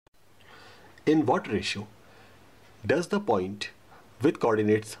In what ratio does the point with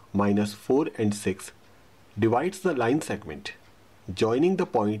coordinates minus 4 and 6 divides the line segment joining the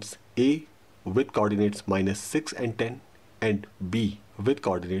points A with coordinates minus 6 and 10 and B with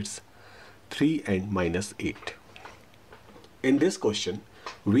coordinates 3 and minus 8. In this question,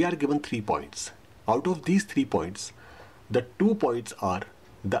 we are given 3 points. Out of these 3 points, the 2 points are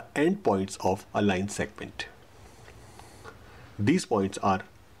the end points of a line segment. These points are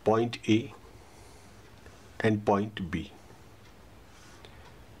point A and point B.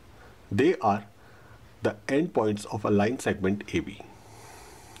 They are the end points of a line segment AB.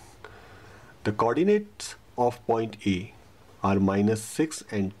 The coordinates of point A are minus 6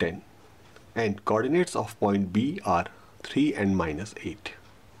 and 10, and coordinates of point B are 3 and minus 8.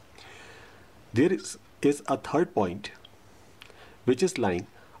 There is a third point which is lying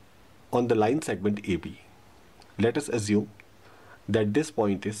on the line segment AB. Let us assume that this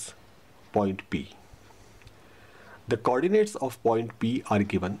point is point P. The coordinates of point P are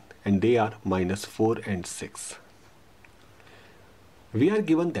given and they are minus 4 and 6. We are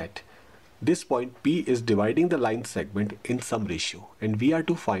given that this point P is dividing the line segment in some ratio and we are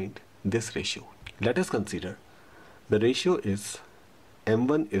to find this ratio. Let us consider the ratio is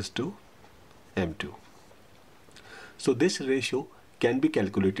M1 is to M2. So this ratio can be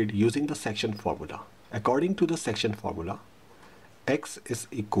calculated using the section formula. According to the section formula, X is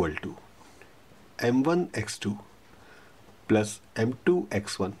equal to M1 X2 plus M2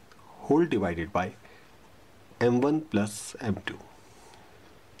 X1 whole divided by M1 plus M2.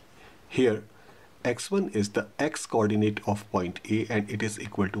 Here X1 is the X coordinate of point A and it is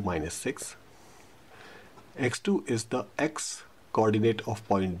equal to minus 6. X2 is the X coordinate of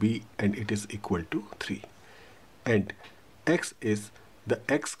point B and it is equal to 3. And X is the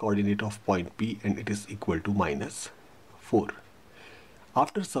X coordinate of point P and it is equal to minus 4.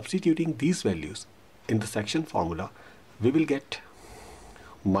 After substituting these values in the section formula, we will get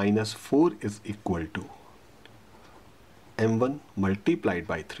minus 4 is equal to M1 multiplied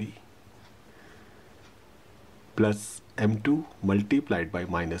by 3 plus M2 multiplied by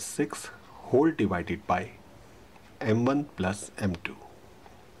minus 6 whole divided by M1 plus M2.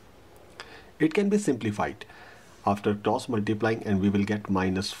 It can be simplified after cross multiplying and we will get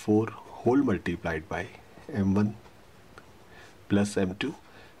minus 4 whole multiplied by M1 plus M2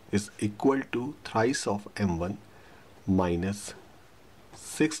 is equal to thrice of M1 minus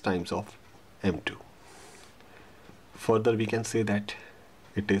 6 times of M2. Further we can say that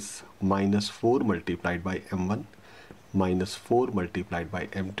it is minus 4 multiplied by M1 minus 4 multiplied by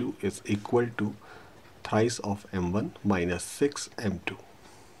M2 is equal to thrice of M1 minus 6 M2.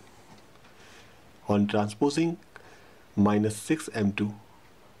 On transposing minus 6 M2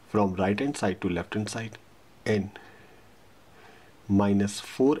 from right hand side to left hand side and minus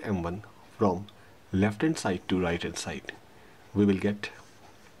 4 M1 from left hand side to right hand side, we will get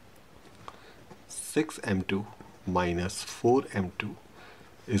 6 M2 minus 4 M2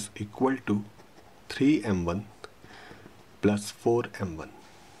 is equal to 3 M1 plus 4 M1.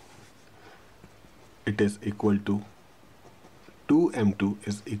 It is equal to 2 M2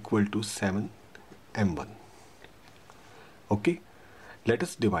 is equal to 7 M1. Okay, let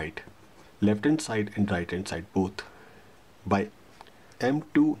us divide left hand side and right hand side both by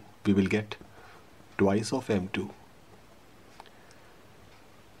M2. We will get twice of M2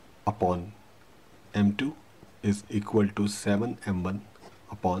 upon M2 is equal to 7 M1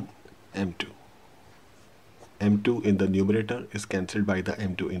 upon M2. M2 in the numerator is cancelled by the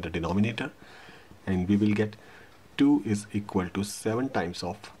M2 in the denominator and we will get 2 is equal to 7 times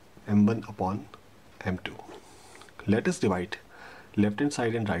of M1 upon M2. Let us divide left hand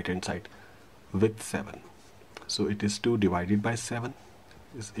side and right hand side with 7. So it is 2 divided by 7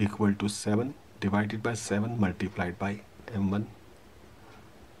 is equal to 7 divided by 7 multiplied by M1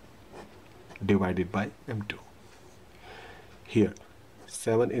 divided by M2. Here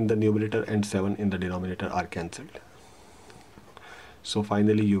 7 in the numerator and 7 in the denominator are cancelled. So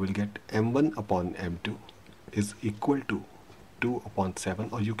finally you will get M1 upon M2 is equal to 2 upon 7,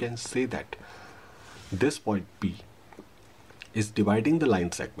 or you can say that this point P is dividing the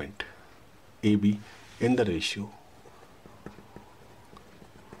line segment AB in the ratio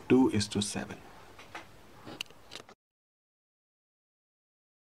 2:7.